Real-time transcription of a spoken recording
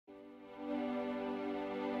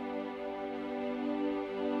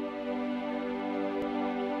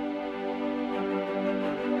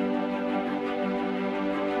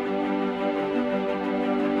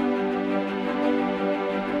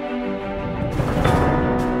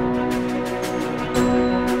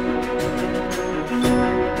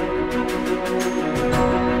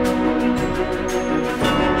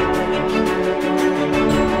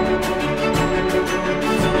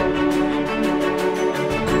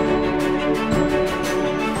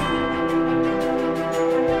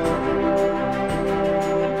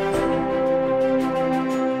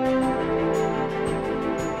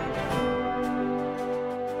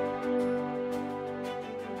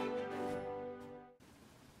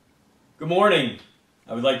Good morning.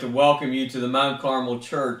 I would like to welcome you to the Mount Carmel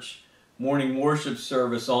Church morning worship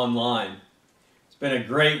service online. It's been a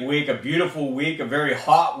great week, a beautiful week, a very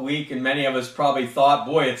hot week, and many of us probably thought,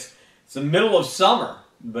 boy, it's the middle of summer,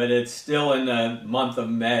 but it's still in the month of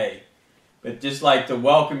May. But just like to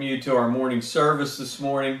welcome you to our morning service this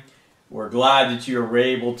morning. We're glad that you are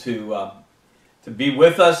able to be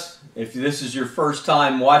with us. If this is your first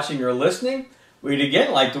time watching or listening, we'd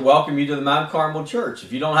again like to welcome you to the Mount Carmel Church.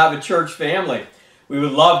 If you don't have a church family, we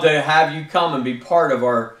would love to have you come and be part of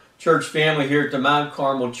our church family here at the Mount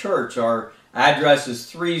Carmel Church. Our address is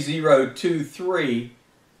 3023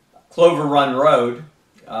 Clover Run Road,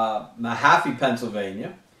 Mahaffey,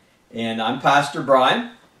 Pennsylvania. And I'm Pastor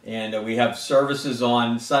Brian, and we have services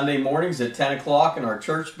on Sunday mornings at 10 o'clock in our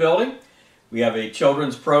church building. We have a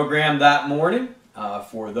children's program that morning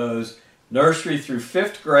for those nursery through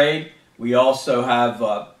 5th grade. We also have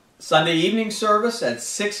Sunday evening service at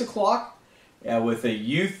 6 o'clock with a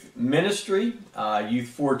youth ministry, Youth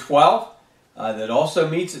 412, that also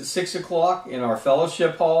meets at 6 o'clock in our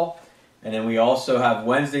fellowship hall. And then we also have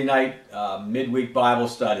Wednesday night midweek Bible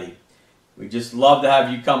study. We just love to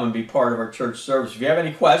have you come and be part of our church service. If you have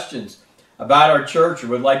any questions about our church or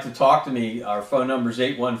would like to talk to me, our phone number is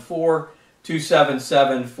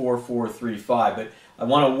 814-277-4435. But I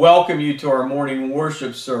want to welcome you to our morning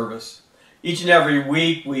worship service. Each and every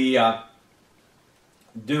week we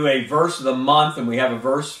do a verse of the month, and we have a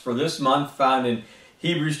verse for this month found in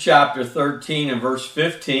Hebrews chapter 13 and verse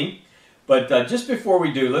 15. But just before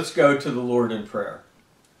we do, let's go to the Lord in prayer.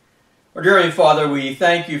 Our dear Heavenly Father, we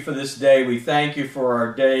thank you for this day. We thank you for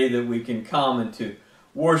our day that we can come and to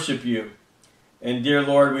worship you. And dear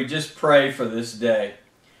Lord, we just pray for this day.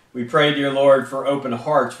 We pray, dear Lord, for open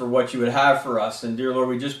hearts for what you would have for us. And dear Lord,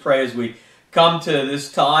 we just pray as we come to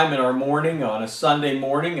this time in our morning, on a Sunday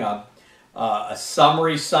morning, a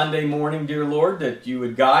summary Sunday morning, dear Lord, that you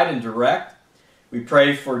would guide and direct. We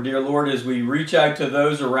pray for, dear Lord, as we reach out to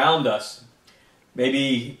those around us.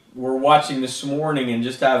 Maybe we're watching this morning and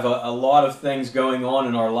just have a lot of things going on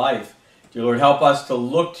in our life. Dear Lord, help us to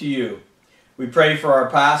look to you. We pray for our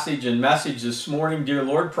passage and message this morning, dear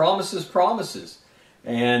Lord, promises,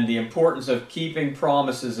 and the importance of keeping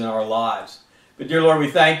promises in our lives. But dear Lord, we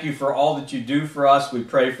thank you for all that you do for us. We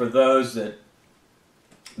pray for those that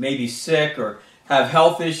may be sick or have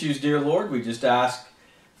health issues, dear Lord. We just ask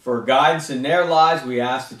for guidance in their lives. We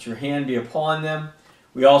ask that your hand be upon them.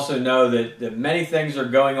 We also know that many things are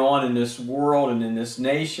going on in this world and in this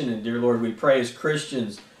nation. And dear Lord, we pray as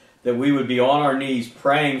Christians that we would be on our knees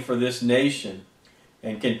praying for this nation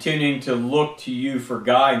and continuing to look to you for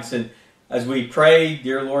guidance. And as we pray,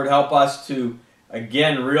 dear Lord, help us to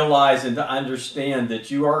again realize and to understand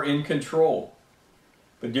that you are in control.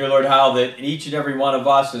 But dear Lord, how that each and every one of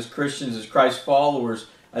us as Christians, as Christ followers,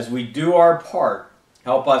 as we do our part,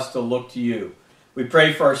 help us to look to you. We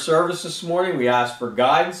pray for our service this morning. We ask for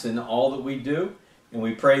guidance in all that we do. And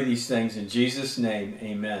we pray these things in Jesus' name.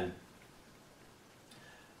 Amen.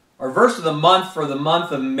 Our verse of the month for the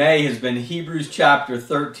month of May has been Hebrews chapter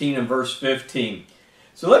 13 and verse 15.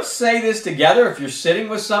 So let's say this together. If you're sitting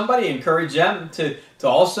with somebody, encourage them to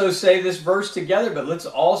also say this verse together. But let's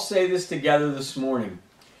all say this together this morning.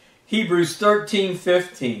 Hebrews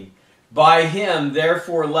 13:15. By him,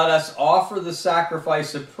 therefore, let us offer the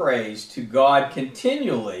sacrifice of praise to God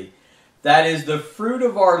continually. That is the fruit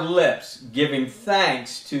of our lips, giving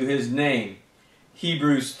thanks to his name.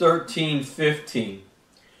 Hebrews 13:15.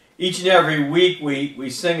 Each and every week we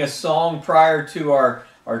sing a song prior to our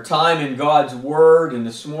time in God's Word. And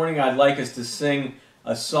this morning I'd like us to sing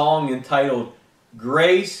a song entitled,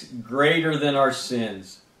 Grace Greater Than Our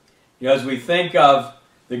Sins. You know, as we think of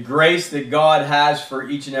the grace that God has for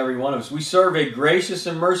each and every one of us, we serve a gracious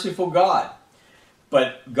and merciful God.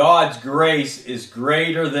 But God's grace is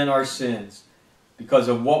greater than our sins because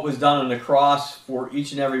of what was done on the cross for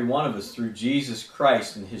each and every one of us through Jesus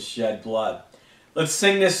Christ and his shed blood. Let's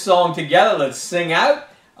sing this song together. Let's sing out.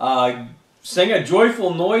 Sing a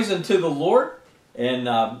joyful noise unto the Lord. And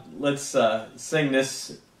let's sing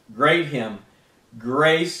this great hymn,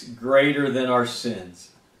 Grace Greater Than Our Sins.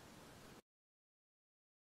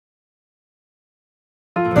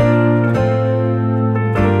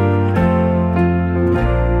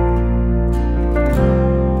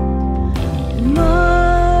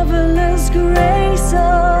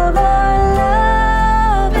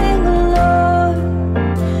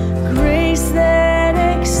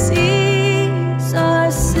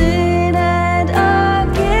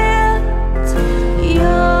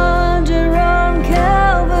 Yonder on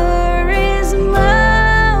Calvary's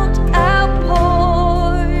mount.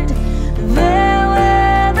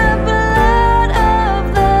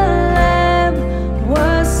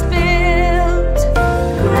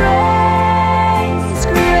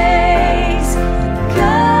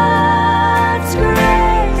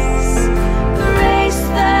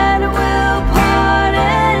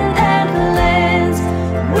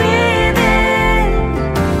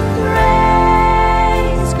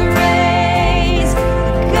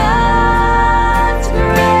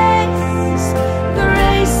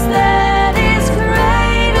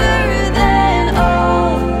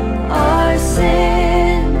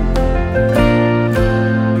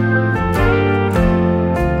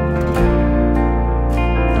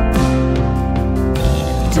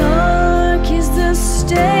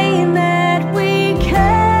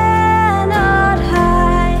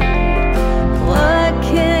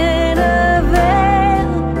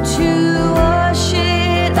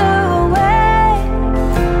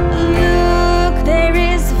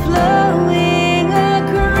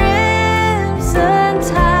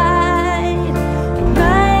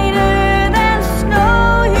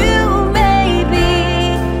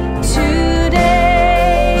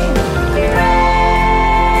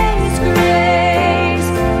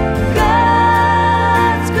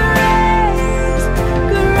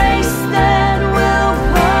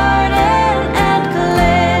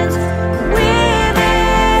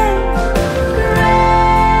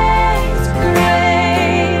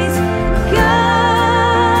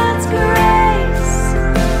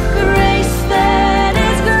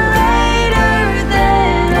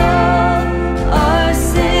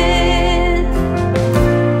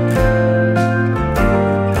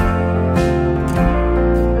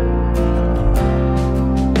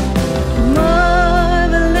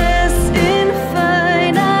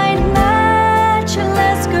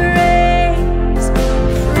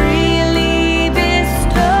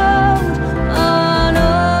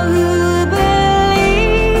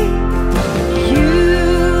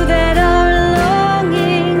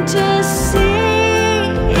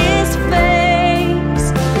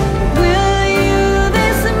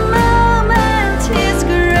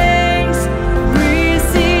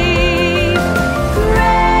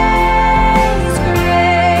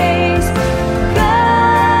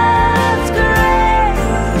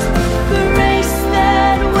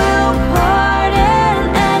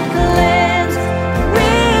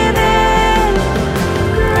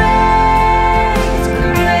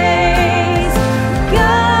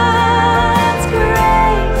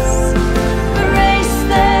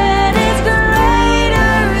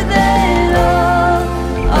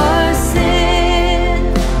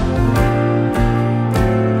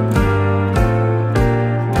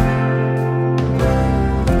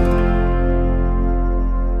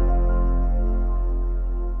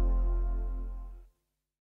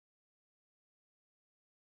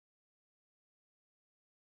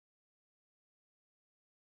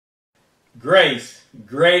 Grace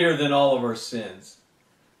greater than all of our sins.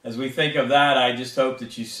 As we think of that, I just hope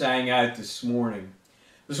that you sang out this morning.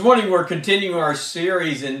 This morning we're continuing our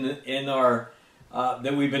series in our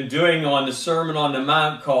that we've been doing on the Sermon on the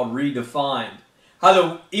Mount called Redefined.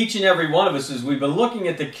 How each and every one of us, as we've been looking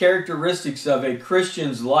at the characteristics of a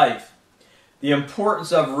Christian's life, the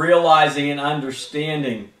importance of realizing and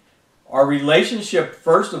understanding our relationship,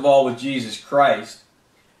 first of all, with Jesus Christ,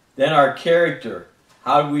 then our character,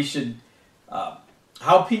 how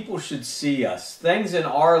people should see us, things in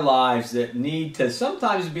our lives that need to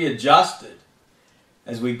sometimes be adjusted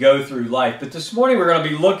as we go through life. But this morning we're going to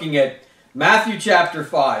be looking at Matthew chapter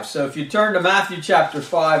 5. So if you turn to Matthew chapter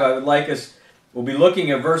 5, we'll be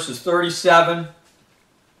looking at verses 33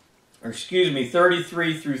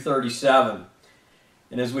 through 37.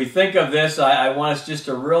 And as we think of this, I want us just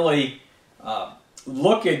to really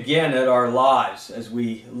look again at our lives as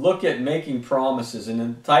we look at making promises.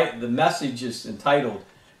 And the message is entitled,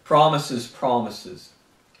 Promises, Promises.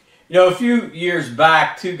 You know, a few years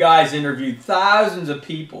back, two guys interviewed thousands of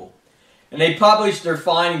people, and they published their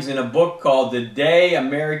findings in a book called The Day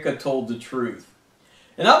America Told the Truth.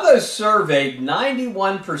 And of those surveyed,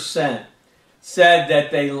 91% said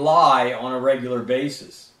that they lie on a regular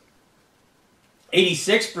basis.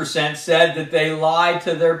 86% said that they lie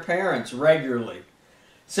to their parents regularly.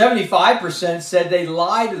 75% said they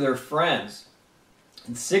lie to their friends.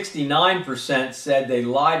 And 69% said they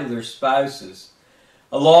lie to their spouses.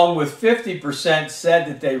 Along with 50% said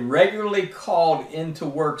that they regularly called into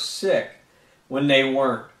work sick when they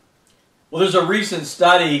weren't. Well, there's a recent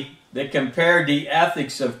study that compared the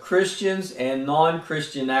ethics of Christians and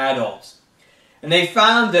non-Christian adults. And they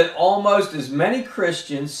found that almost as many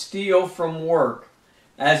Christians steal from work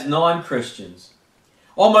as non-Christians.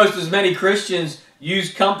 Almost as many Christians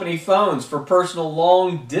use company phones for personal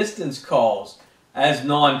long-distance calls as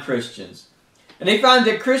non-Christians. And they found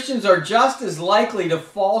that Christians are just as likely to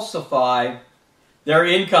falsify their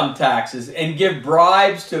income taxes and give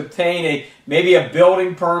bribes to obtain maybe a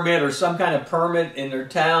building permit or some kind of permit in their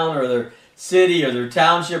town or their city or their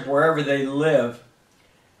township, wherever they live.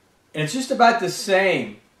 And it's just about the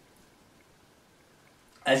same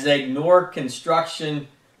as they ignore construction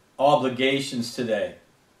obligations today.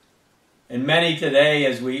 And many today,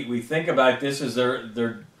 as we think about this, as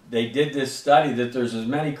they did this study, that there's as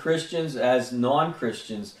many Christians as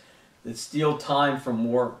non-Christians that steal time from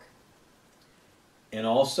work. And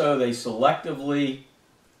also they selectively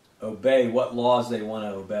obey what laws they want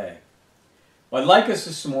to obey. Well, I'd like us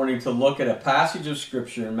this morning to look at a passage of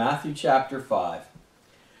Scripture in Matthew chapter 5.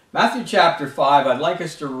 Matthew chapter 5, I'd like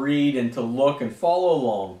us to read and to look and follow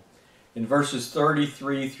along in verses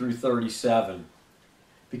 33 through 37.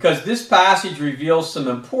 Because this passage reveals some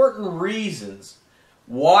important reasons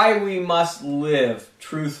why we must live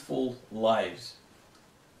truthful lives.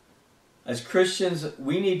 As Christians,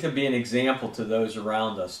 we need to be an example to those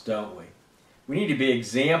around us, don't we? We need to be an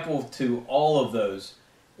example to all of those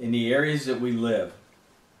in the areas that we live.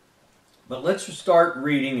 But let's start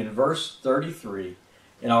reading in verse 33,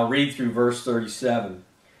 and I'll read through verse 37.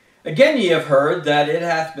 Again ye have heard that it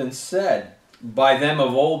hath been said by them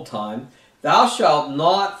of old time, Thou shalt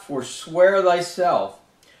not forswear thyself,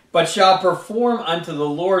 but shalt perform unto the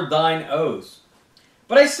Lord thine oaths.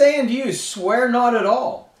 But I say unto you, swear not at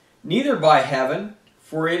all, neither by heaven,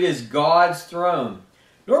 for it is God's throne,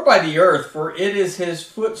 nor by the earth, for it is his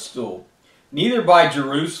footstool, neither by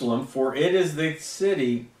Jerusalem, for it is the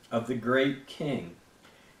city of the great King.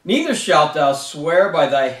 Neither shalt thou swear by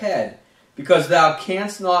thy head, because thou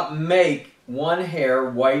canst not make one hair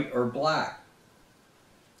white or black.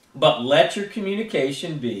 But let your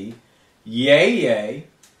communication be, yea, yea,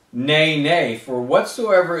 nay, nay, for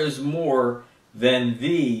whatsoever is more than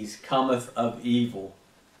these cometh of evil.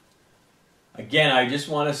 Again, I just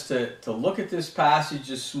want us to look at this passage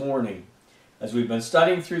this morning as we've been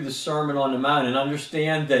studying through the Sermon on the Mount and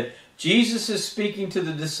understand that Jesus is speaking to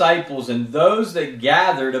the disciples and those that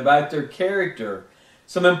gathered about their character,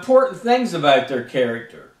 some important things about their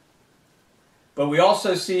character. But we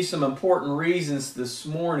also see some important reasons this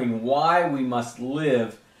morning why we must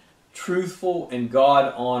live truthful and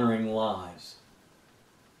God-honoring lives.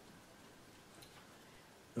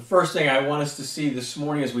 The first thing I want us to see this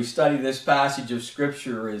morning as we study this passage of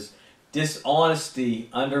Scripture is dishonesty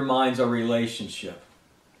undermines our relationship.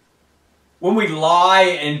 When we lie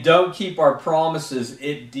and don't keep our promises,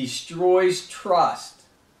 it destroys trust.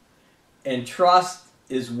 And trust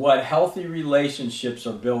is what healthy relationships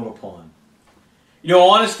are built upon. You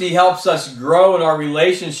know, honesty helps us grow in our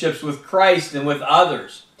relationships with Christ and with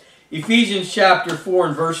others. Ephesians chapter 4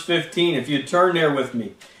 and verse 15, if you turn there with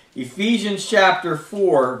me. Ephesians chapter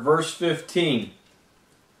 4, verse 15.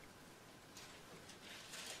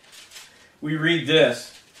 We read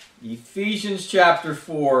this. Ephesians chapter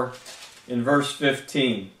 4 in verse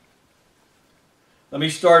 15. Let me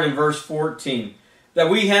start in verse 14. That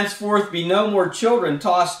we henceforth be no more children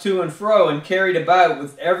tossed to and fro and carried about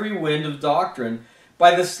with every wind of doctrine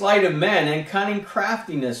by the sleight of men and cunning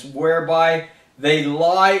craftiness whereby they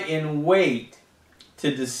lie in wait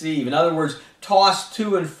to deceive. In other words, tossed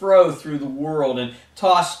to and fro through the world and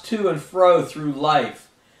tossed to and fro through life,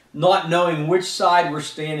 not knowing which side we're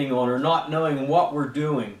standing on or not knowing what we're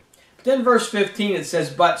doing. But then verse 15 it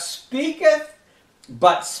says, but speaking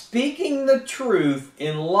the truth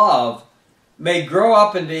in love may grow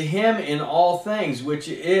up into him in all things, which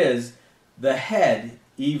is the head,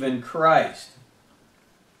 even Christ.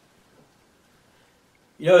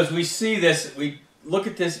 You know, as we see this, we look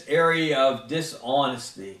at this area of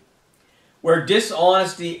dishonesty, where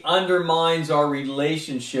dishonesty undermines our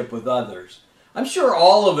relationship with others. I'm sure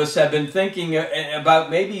all of us have been thinking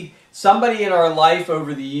about maybe somebody in our life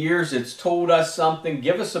over the years that's told us something,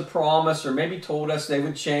 give us a promise, or maybe told us they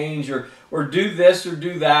would change, or do this or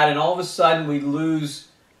do that, and all of a sudden we lose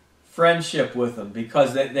friendship with them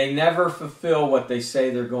because they never fulfill what they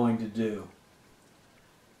say they're going to do.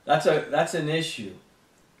 That's an issue.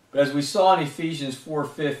 But as we saw in Ephesians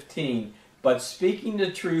 4:15, but speaking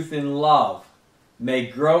the truth in love may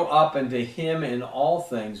grow up into him in all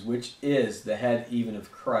things, which is the head even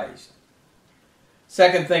of Christ.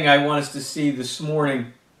 Second thing I want us to see this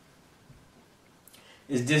morning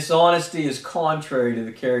is dishonesty is contrary to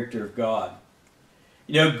the character of God.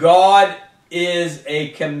 You know, God is a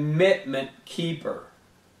commitment keeper.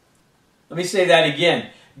 Let me say that again.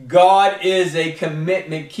 God is a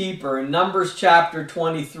commitment keeper. In Numbers chapter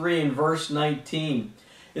 23 and verse 19,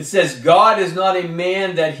 it says, God is not a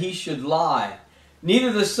man that he should lie,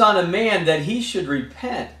 neither the Son of Man that he should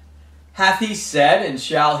repent. Hath he said, and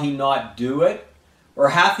shall he not do it? Or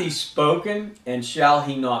hath he spoken, and shall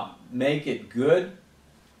he not make it good?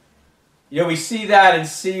 You know, we see that and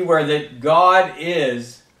see where that God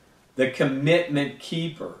is the commitment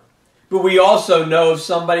keeper. But we also know of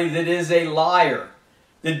somebody that is a liar,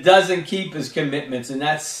 that doesn't keep his commitments, and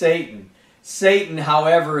that's Satan. Satan,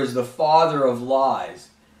 however, is the father of lies.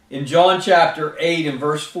 In John chapter 8 and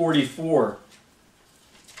verse 44,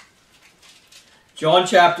 John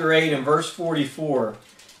chapter 8 and verse 44,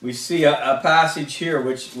 we see a passage here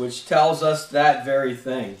which tells us that very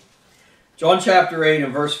thing. John chapter 8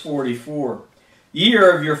 and verse 44, ye are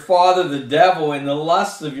of your father the devil, and the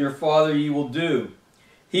lusts of your father ye will do.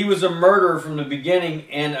 He was a murderer from the beginning,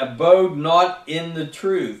 and abode not in the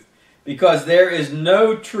truth, because there is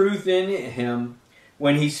no truth in him.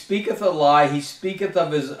 When he speaketh a lie, he speaketh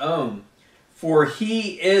of his own, for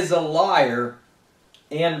he is a liar.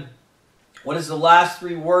 And what is the last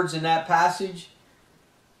three words in that passage?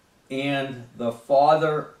 And the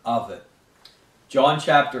father of it. John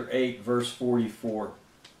chapter 8, verse 44.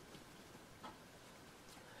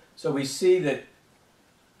 So we see that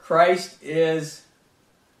Christ is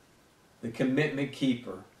the commitment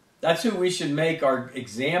keeper. That's who we should make our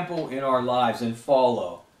example in our lives and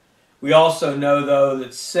follow. We also know, though,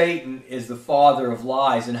 that Satan is the father of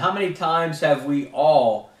lies. And how many times have we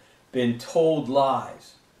all been told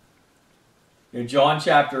lies? You know, John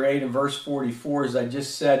chapter 8 and verse 44, as I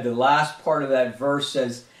just said, the last part of that verse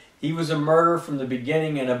says, he was a murderer from the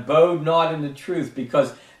beginning and abode not in the truth,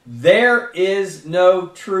 because there is no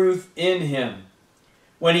truth in him.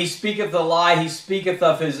 When he speaketh a lie, he speaketh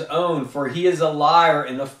of his own, for he is a liar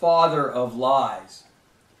and the father of lies.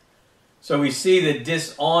 So we see that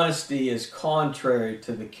dishonesty is contrary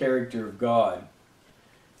to the character of God.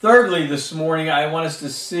 Thirdly, this morning, I want us to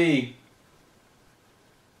see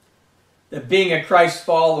that being a Christ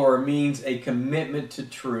follower means a commitment to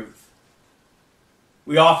truth.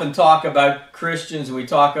 We often talk about Christians,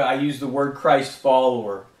 and I use the word Christ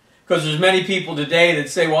follower. Because there's many people today that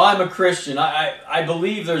say, well, I'm a Christian. I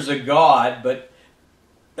believe there's a God, but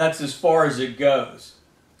that's as far as it goes.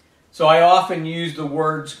 So I often use the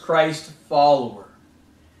words Christ follower,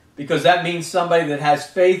 because that means somebody that has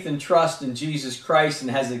faith and trust in Jesus Christ and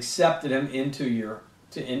has accepted him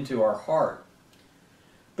into our heart.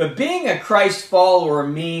 But being a Christ follower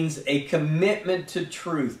means a commitment to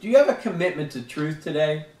truth. Do you have a commitment to truth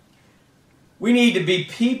today? We need to be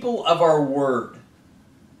people of our word.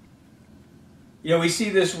 You know, we see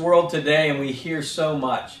this world today and we hear so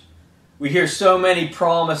much. We hear so many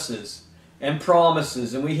promises, and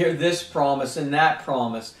we hear this promise and that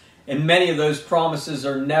promise, and many of those promises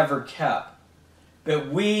are never kept. But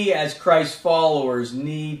we as Christ followers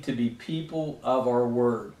need to be people of our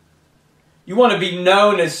word. You want to be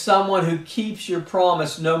known as someone who keeps your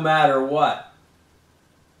promise no matter what.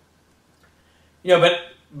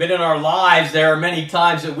 But in our lives, there are many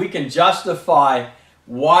times that we can justify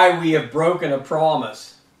why we have broken a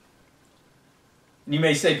promise. And you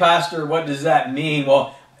may say, Pastor, what does that mean?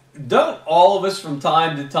 Well, don't all of us from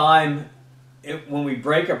time to time, when we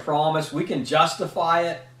break a promise, we can justify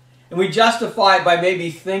it? And we justify it by maybe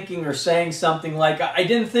thinking or saying something like, I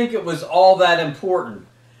didn't think it was all that important.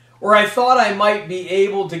 Or I thought I might be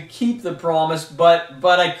able to keep the promise, but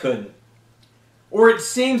I couldn't. Or it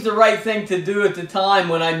seems the right thing to do at the time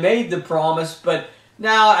when I made the promise, but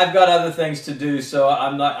now I've got other things to do, so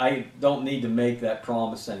I don't need to make that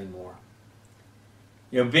promise anymore.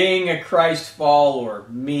 Being a Christ follower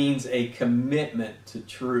means a commitment to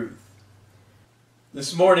truth.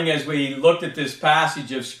 This morning, as we looked at this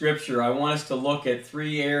passage of Scripture, I want us to look at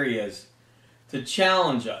 3 areas to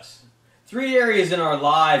challenge us. 3 areas in our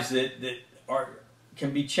lives that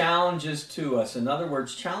can be challenges to us. In other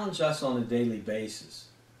words, challenge us on a daily basis.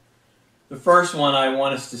 The first one I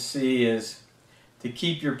want us to see is to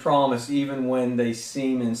keep your promise even when they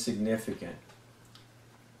seem insignificant.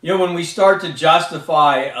 When we start to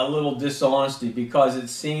justify a little dishonesty because it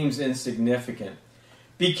seems insignificant,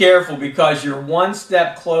 be careful, because you're one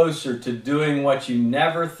step closer to doing what you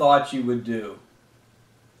never thought you would do.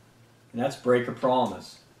 And that's break a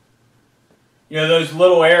promise. Those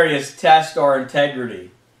little areas test our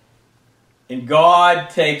integrity. And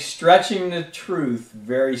God takes stretching the truth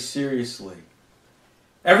very seriously.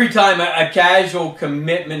 Every time a casual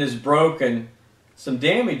commitment is broken, some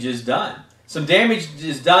damage is done. Some damage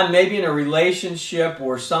is done maybe in a relationship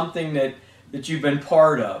or something that you've been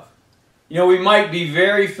part of. We might be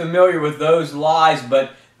very familiar with those lies,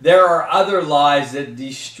 but there are other lies that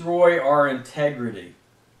destroy our integrity.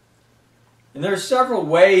 And there are several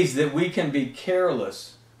ways that we can be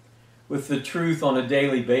careless with the truth on a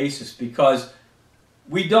daily basis because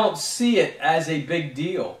we don't see it as a big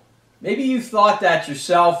deal. Maybe you thought that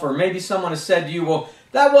yourself, or maybe someone has said to you, well,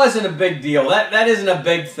 that wasn't a big deal. That isn't a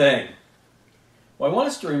big thing. Well, I want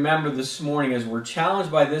us to remember this morning, as we're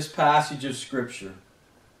challenged by this passage of Scripture,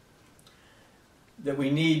 that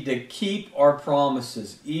we need to keep our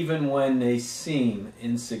promises even when they seem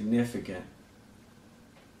insignificant.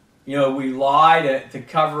 We lie to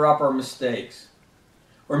cover up our mistakes.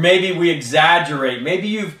 Or maybe we exaggerate. Maybe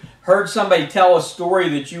you've heard somebody tell a story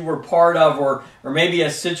that you were part of, or maybe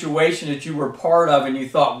a situation that you were part of, and you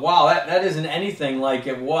thought, wow, that isn't anything like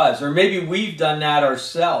it was. Or maybe we've done that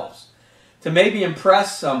ourselves to maybe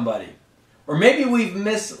impress somebody. Or maybe we've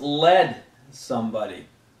misled somebody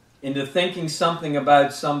into thinking something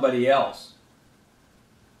about somebody else.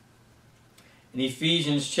 In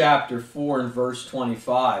Ephesians chapter 4 and verse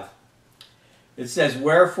 25, it says,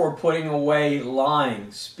 "Wherefore, putting away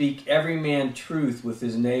lying, speak every man truth with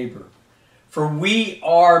his neighbor. For we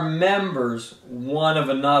are members one of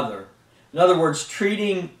another." In other words,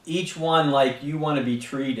 treating each one like you want to be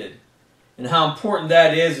treated. And how important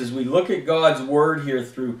that is as we look at God's Word here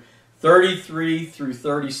through 33 through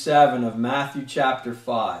 37 of Matthew chapter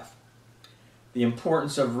 5. The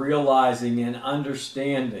importance of realizing and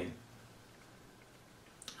understanding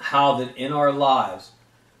how that in our lives,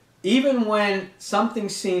 even when something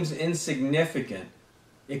seems insignificant,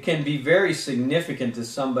 it can be very significant to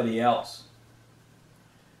somebody else.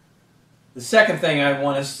 The second thing I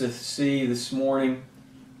want us to see this morning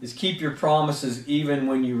is keep your promises even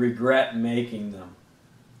when you regret making them.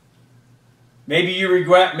 Maybe you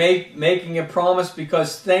regret making a promise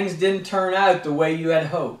because things didn't turn out the way you had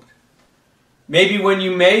hoped. Maybe when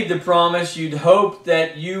you made the promise, you'd hoped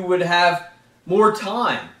that you would have more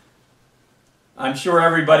time. I'm sure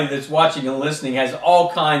everybody that's watching and listening has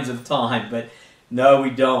all kinds of time, but no, we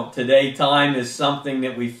don't. Today, time is something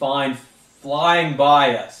that we find flying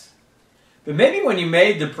by us. But maybe when you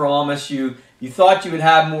made the promise, you thought you would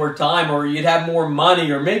have more time, or you'd have more money,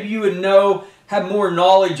 or maybe you would have more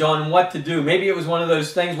knowledge on what to do. Maybe it was one of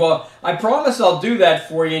those things, well, I promise I'll do that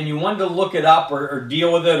for you, and you wanted to look it up or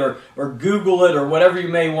deal with it or Google it or whatever you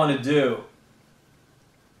may want to do.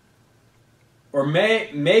 Or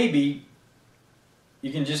maybe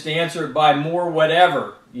you can just answer it by more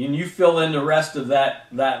whatever, and you fill in the rest of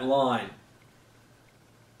that line.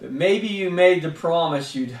 But maybe you made the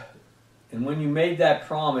promise, and when you made that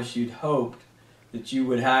promise, you'd hoped that you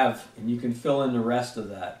would have, and you can fill in the rest of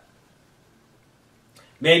that.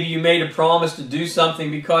 Maybe you made a promise to do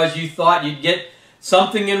something because you thought you'd get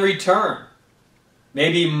something in return.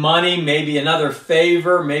 Maybe money, maybe another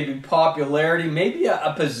favor, maybe popularity, maybe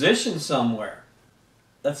a position somewhere.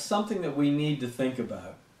 That's something that we need to think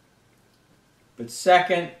about. But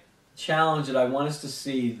second, challenge that I want us to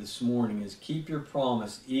see this morning is keep your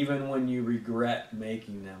promise even when you regret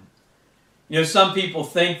making them. You know, some people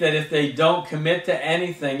think that if they don't commit to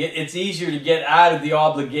anything, it's easier to get out of the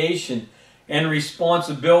obligation and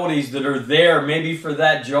responsibilities that are there, maybe for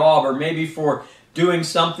that job or maybe for doing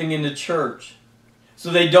something in the church, so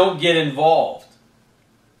they don't get involved.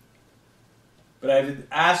 But I would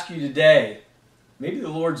ask you today, maybe the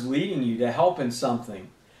Lord's leading you to help in something,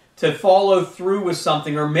 to follow through with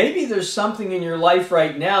something, or maybe there's something in your life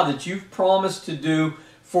right now that you've promised to do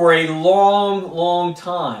for a long, long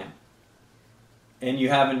time, and you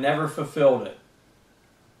haven't never fulfilled it.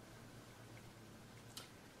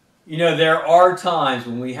 You know, there are times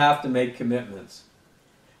when we have to make commitments.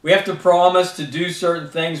 We have to promise to do certain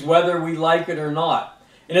things whether we like it or not.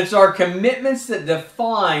 And it's our commitments that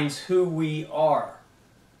defines who we are.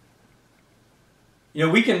 You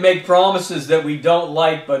know, we can make promises that we don't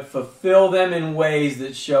like, but fulfill them in ways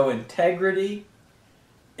that show integrity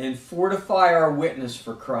and fortify our witness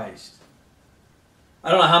for Christ. I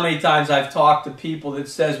don't know how many times I've talked to people that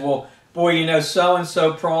says, well, boy, you know,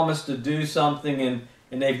 so-and-so promised to do something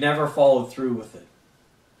and they've never followed through with it.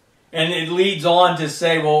 And it leads on to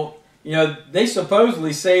say, well, you know, they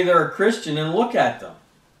supposedly say they're a Christian and look at them.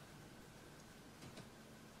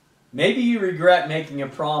 Maybe you regret making a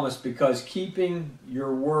promise because keeping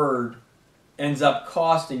your word ends up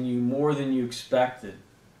costing you more than you expected.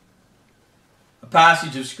 A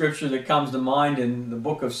passage of Scripture that comes to mind in the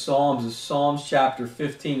book of Psalms is Psalms chapter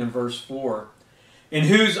 15 and verse 4. In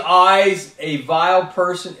whose eyes a vile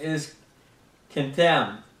person is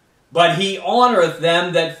contemned, but he honoreth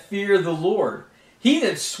them that fear the Lord. He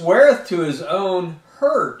that sweareth to his own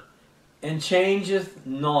hurt and changeth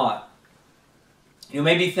not. You know,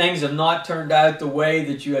 maybe things have not turned out the way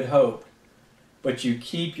that you had hoped, but you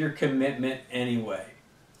keep your commitment anyway.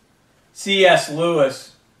 C.S.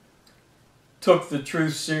 Lewis took the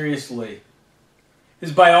truth seriously.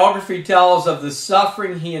 His biography tells of the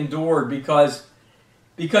suffering he endured because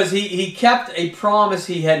he kept a promise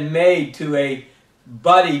he had made to a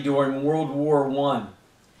buddy during World War I.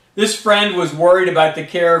 This friend was worried about the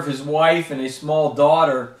care of his wife and a small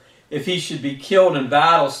daughter if he should be killed in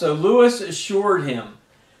battle. So Lewis assured him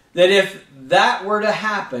that if that were to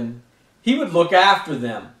happen, he would look after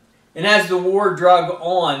them. And as the war drug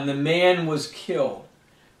on, the man was killed.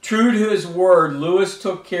 True to his word, Lewis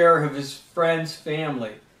took care of his friend's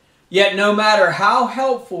family. Yet no matter how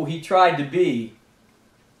helpful he tried to be,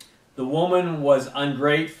 the woman was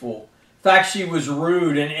ungrateful. In fact, she was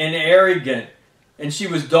rude and arrogant, and she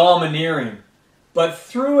was domineering. But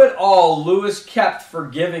through it all, Lewis kept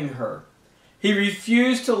forgiving her. He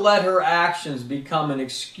refused to let her actions become an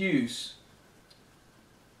excuse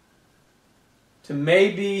to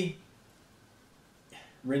maybe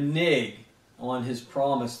renege on his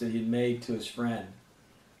promise that he had made to his friend.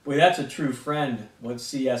 Boy, that's a true friend, what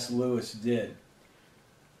C.S. Lewis did.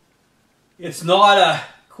 It's not a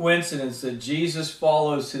coincidence that Jesus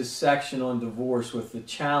follows his section on divorce with the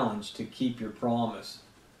challenge to keep your promise.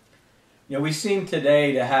 You know, we seem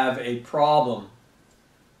today to have a problem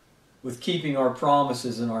with keeping our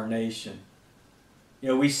promises in our nation. You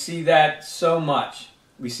know, we see that so much.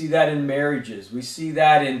 We see that in marriages. We see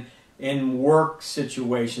that in work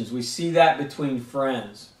situations. We see that between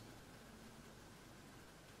friends.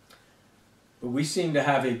 But we seem to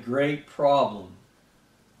have a great problem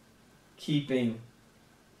keeping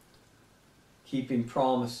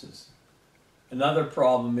promises. Another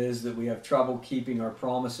problem is that we have trouble keeping our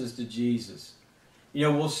promises to Jesus. You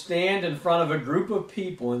know, we'll stand in front of a group of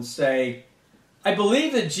people and say, I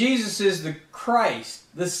believe that Jesus is the Christ,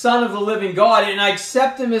 the Son of the living God, and I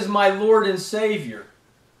accept Him as my Lord and Savior.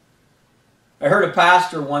 I heard a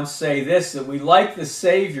pastor once say this, that we like the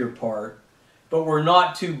Savior part, but we're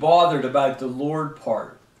not too bothered about the Lord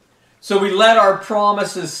part. So we let our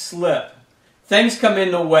promises slip. Things come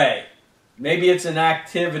in the way. Maybe it's an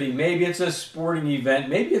activity. Maybe it's a sporting event.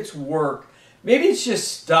 Maybe it's work. Maybe it's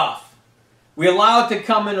just stuff. We allow it to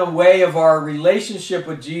come in the way of our relationship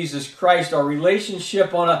with Jesus Christ, our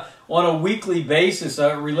relationship on a weekly basis,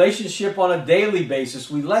 a relationship on a daily basis.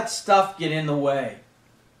 We let stuff get in the way.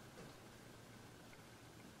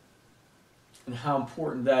 And how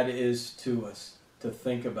important that is to us to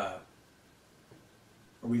think about.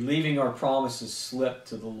 Are we leaving our promises slip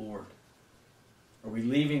to the Lord? Are we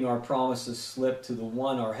leaving our promises slip to the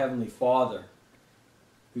one, our Heavenly Father,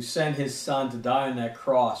 who sent His Son to die on that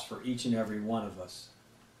cross for each and every one of us?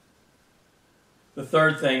 The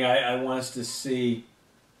third thing I want us to see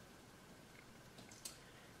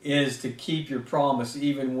is to keep your promise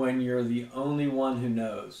even when you're the only one who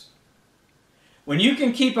knows. When you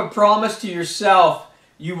can keep a promise to yourself,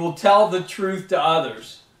 you will tell the truth to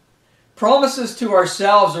others. Promises to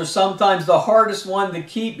ourselves are sometimes the hardest one to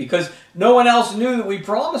keep because no one else knew that we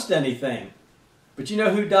promised anything. But you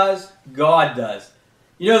know who does? God does.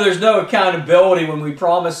 You know, there's no accountability when we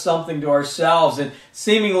promise something to ourselves, and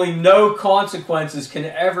seemingly no consequences can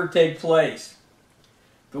ever take place.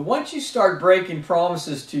 But once you start breaking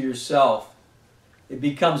promises to yourself, it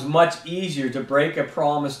becomes much easier to break a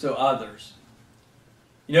promise to others.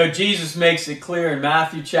 You know, Jesus makes it clear in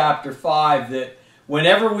Matthew chapter 5 that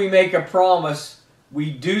whenever we make a promise,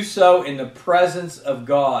 we do so in the presence of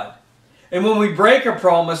God. And when we break a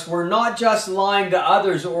promise, we're not just lying to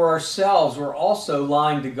others or ourselves, we're also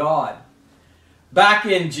lying to God. Back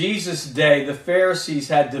in Jesus' day, the Pharisees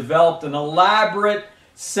had developed an elaborate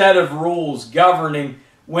set of rules governing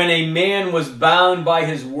when a man was bound by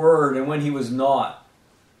his word and when he was not.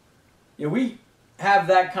 You know, we have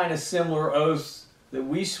that kind of similar oaths that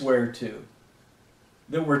we swear to,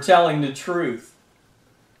 that we're telling the truth.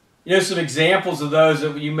 You know, some examples of those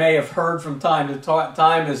that you may have heard from time to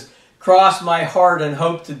time is, cross my heart and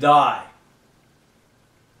hope to die.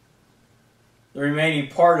 The remaining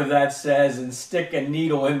part of that says, and stick a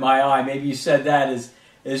needle in my eye. Maybe you said that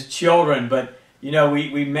as children, but you know,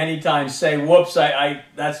 we many times say, whoops,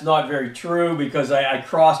 that's not very true because I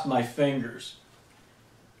crossed my fingers.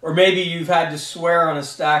 Or maybe you've had to swear on a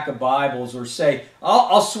stack of Bibles, or say,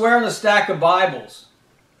 I'll swear on a stack of Bibles.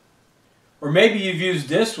 Or maybe you've used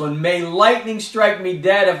this one, may lightning strike me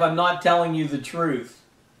dead if I'm not telling you the truth.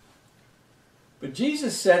 But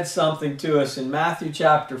Jesus said something to us in Matthew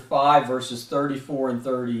chapter 5, verses 34 and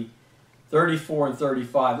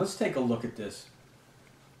 35. Let's take a look at this.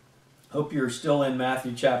 Hope you're still in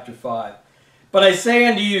Matthew chapter 5. But I say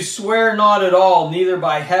unto you, swear not at all, neither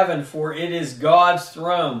by heaven, for it is God's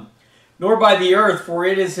throne, nor by the earth, for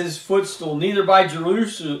it is his footstool, neither by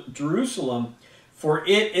Jerusalem, for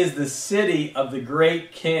it is the city of the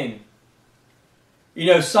great King. You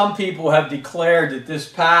know, some people have declared that this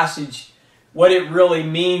passage, what it really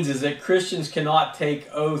means is that Christians cannot take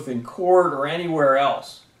oath in court or anywhere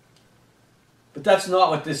else. But that's not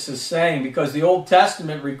what this is saying, because the Old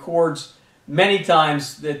Testament records many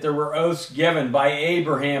times that there were oaths given by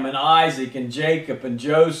Abraham and Isaac and Jacob and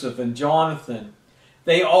Joseph and Jonathan.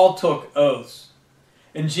 They all took oaths.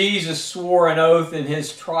 And Jesus swore an oath in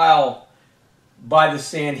his trial by the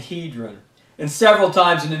Sanhedrin. And several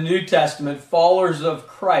times in the New Testament, followers of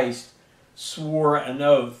Christ swore an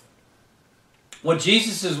oath. What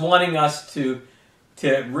Jesus is wanting us to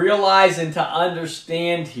realize and to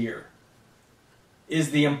understand here is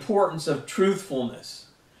the importance of truthfulness.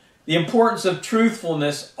 The importance of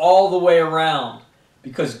truthfulness all the way around,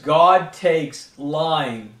 because God takes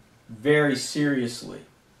lying very seriously.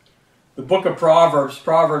 The book of Proverbs,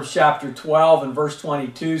 Proverbs chapter 12 and verse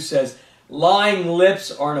 22 says, lying lips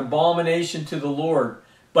are an abomination to the Lord,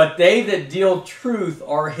 but they that deal truth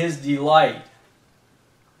are his delight.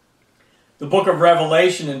 The book of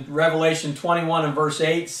Revelation, in Revelation 21 and verse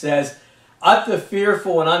 8 says, "Up the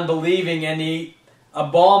fearful and unbelieving and the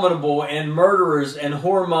abominable and murderers and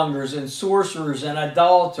whoremongers and sorcerers and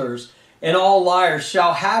idolaters and all liars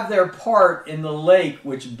shall have their part in the lake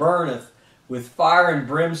which burneth with fire and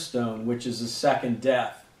brimstone, which is the second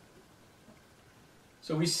death."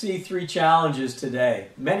 So we see three challenges today,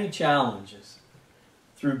 many challenges,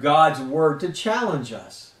 through God's Word to challenge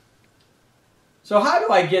us. So how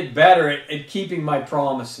do I get better at keeping my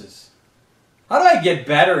promises? How do I get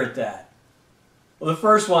better at that? Well, the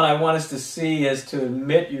first one I want us to see is to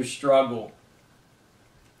admit your struggle.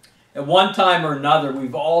 At one time or another,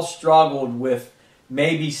 we've all struggled with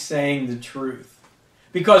maybe saying the truth,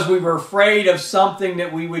 because we were afraid of something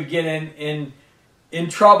that we would get in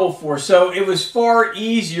trouble for. So it was far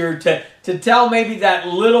easier to tell maybe that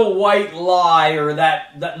little white lie, or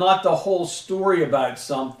that not the whole story about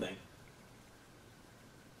something.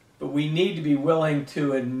 But we need to be willing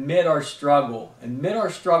to admit our struggle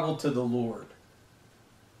to the Lord,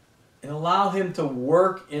 and allow him to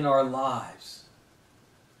work in our lives.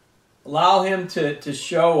 Allow him to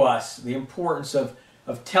show us the importance of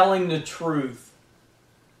telling the truth.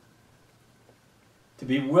 To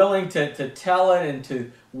be willing to tell it and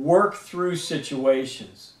to work through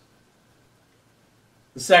situations.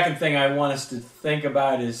 The second thing I want us to think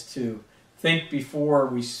about is to think before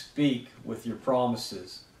we speak with your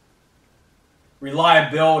promises.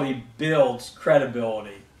 Reliability builds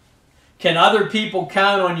credibility. Can other people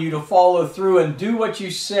count on you to follow through and do what you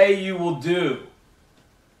say you will do?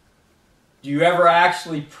 Do you ever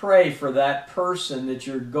actually pray for that person that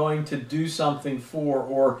you're going to do something for,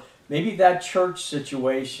 or maybe that church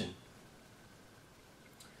situation?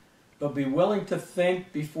 but be willing to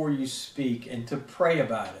think before you speak and to pray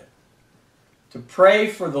about it. To pray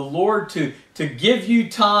for the Lord to give you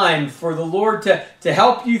time, for the Lord to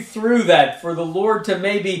help you through that, for the Lord to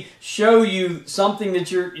maybe show you something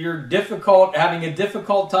that you're having a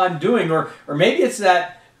difficult time doing, or maybe it's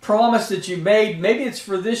that promise that you made, maybe it's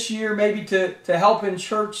for this year, maybe to help in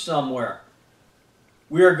church somewhere.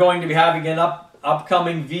 We are going to be having an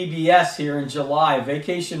upcoming VBS here in July,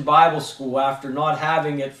 Vacation Bible School, after not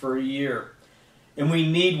having it for a year. And we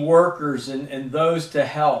need workers and those to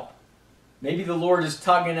help. Maybe the Lord is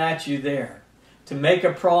tugging at you there to make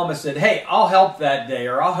a promise that, hey, I'll help that day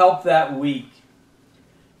or I'll help that week.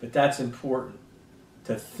 But that's important,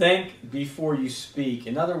 to think before you speak.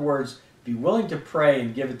 In other words, be willing to pray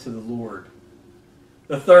and give it to the Lord.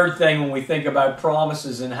 The third thing when we think about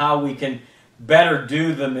promises and how we can better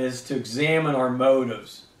do them is to examine our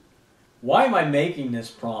motives. Why am I making this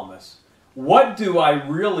promise? What do I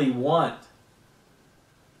really want?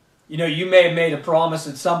 You know, you may have made a promise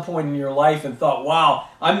at some point in your life and thought, wow,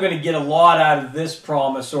 I'm going to get a lot out of this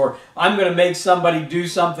promise, or I'm going to make somebody do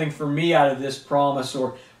something for me out of this promise,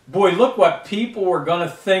 or boy, look what people are going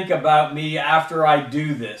to think about me after I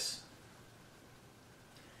do this.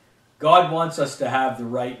 God wants us to have the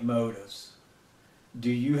right motives. Do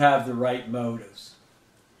you have the right motives?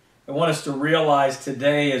 I want us to realize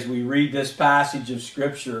today as we read this passage of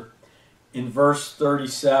Scripture in verse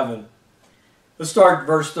 37. Let's start at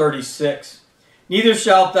verse 36. Neither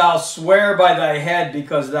shalt thou swear by thy head,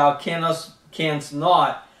 because thou canst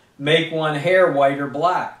not make one hair white or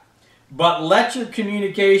black. But let your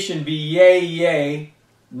communication be yea, yea,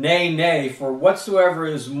 nay, nay, for whatsoever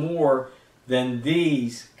is more than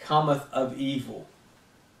these cometh of evil.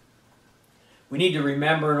 We need to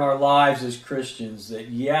remember in our lives as Christians that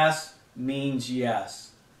yes means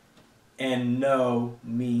yes, and no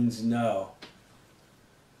means no.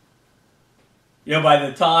 You know, by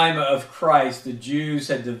the time of Christ, the Jews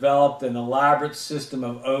had developed an elaborate system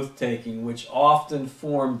of oath-taking, which often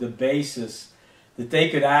formed the basis that they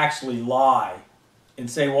could actually lie and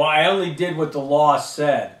say, well, I only did what the law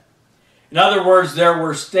said. In other words, there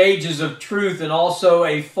were stages of truth and also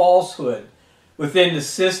a falsehood within the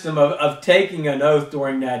system of taking an oath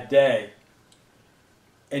during that day.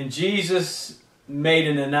 And Jesus made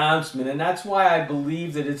an announcement, and that's why I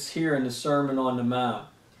believe that it's here in the Sermon on the Mount.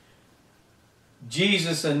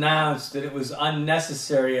 Jesus announced that it was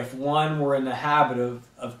unnecessary if one were in the habit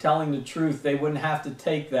of telling the truth, they wouldn't have to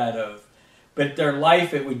take that oath. But their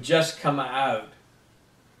life, it would just come out.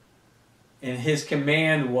 And his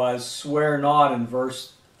command was, swear not, in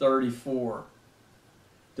verse 34.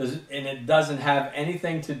 And it doesn't have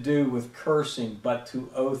anything to do with cursing, but to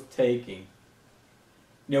oath-taking.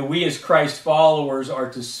 You know, we as Christ followers are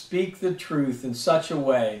to speak the truth in such a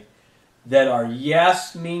way that our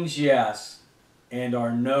yes means yes, and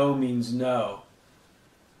our no means no.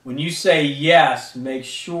 When you say yes, make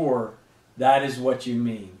sure that is what you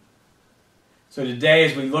mean. So today,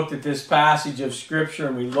 as we looked at this passage of Scripture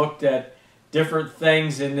and we looked at different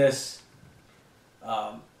things in this,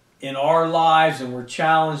 in our lives, and we're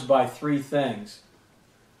challenged by three things.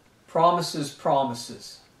 Promises,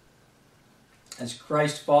 promises. As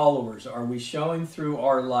Christ followers, are we showing through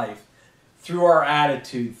our life, through our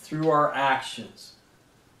attitude, through our actions,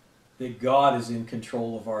 that God is in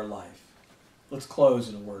control of our life? Let's close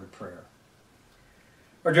in a word of prayer.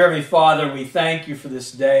 Our dear Heavenly Father, we thank you for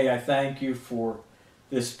this day. I thank you for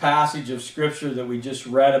this passage of Scripture that we just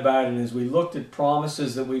read about, and as we looked at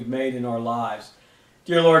promises that we've made in our lives.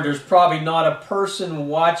 Dear Lord, there's probably not a person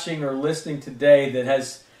watching or listening today that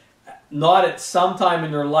has not at some time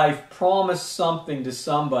in their life promised something to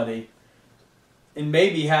somebody and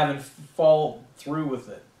maybe haven't followed through with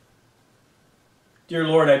it. Dear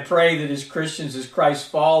Lord, I pray that as Christians, as Christ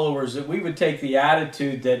followers, that we would take the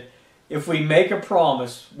attitude that if we make a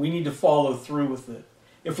promise, we need to follow through with it.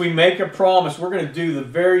 If we make a promise, we're going to do the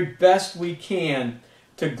very best we can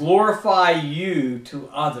to glorify you to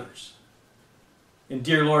others. And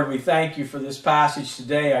dear Lord, we thank you for this passage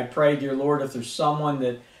today. I pray, dear Lord, if there's someone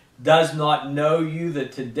that does not know you,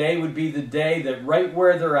 that today would be the day that right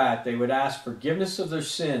where they're at, they would ask forgiveness of their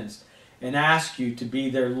sins and ask you to be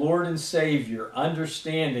their Lord and Savior,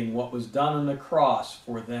 understanding what was done on the cross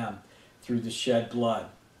for them through the shed blood.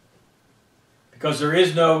 Because there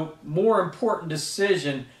is no more important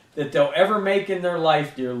decision that they'll ever make in their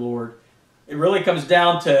life, dear Lord. It really comes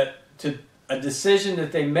down to a decision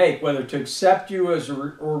that they make, whether to accept you as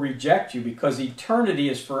or reject you, because eternity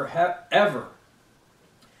is forever.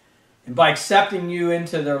 And by accepting you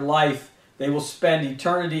into their life, they will spend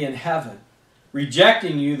eternity in heaven.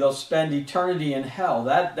 Rejecting you, they'll spend eternity in hell.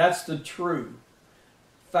 That's the true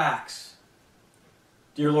facts.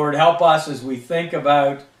 Dear Lord, help us as we think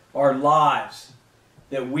about our lives,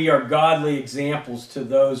 that we are godly examples to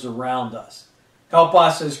those around us. Help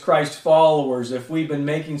us as Christ followers, if we've been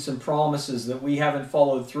making some promises that we haven't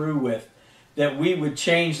followed through with, that we would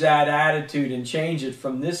change that attitude and change it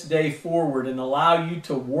from this day forward and allow you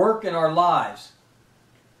to work in our lives.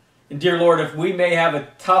 And dear Lord, if we may have a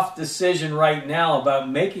tough decision right now about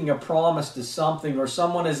making a promise to something, or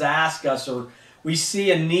someone has asked us, or we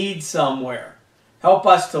see a need somewhere, help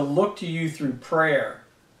us to look to you through prayer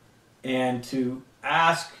and to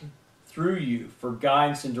ask through you for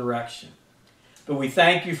guidance and direction. But we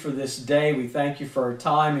thank you for this day. We thank you for our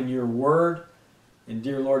time in your word. And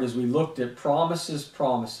dear Lord, as we looked at promises,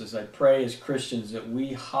 I pray as Christians that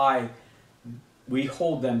we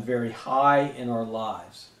hold them very high in our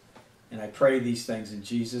lives. And I pray these things in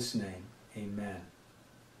Jesus' name. Amen.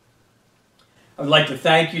 I would like to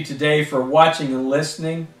thank you today for watching and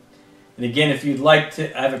listening. And again, if you'd like to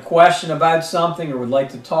have a question about something or would like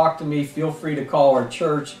to talk to me, feel free to call our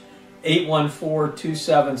church,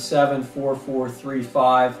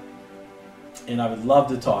 814-277-4435, and I would love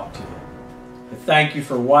to talk to you. But thank you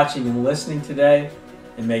for watching and listening today,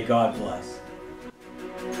 and may God bless.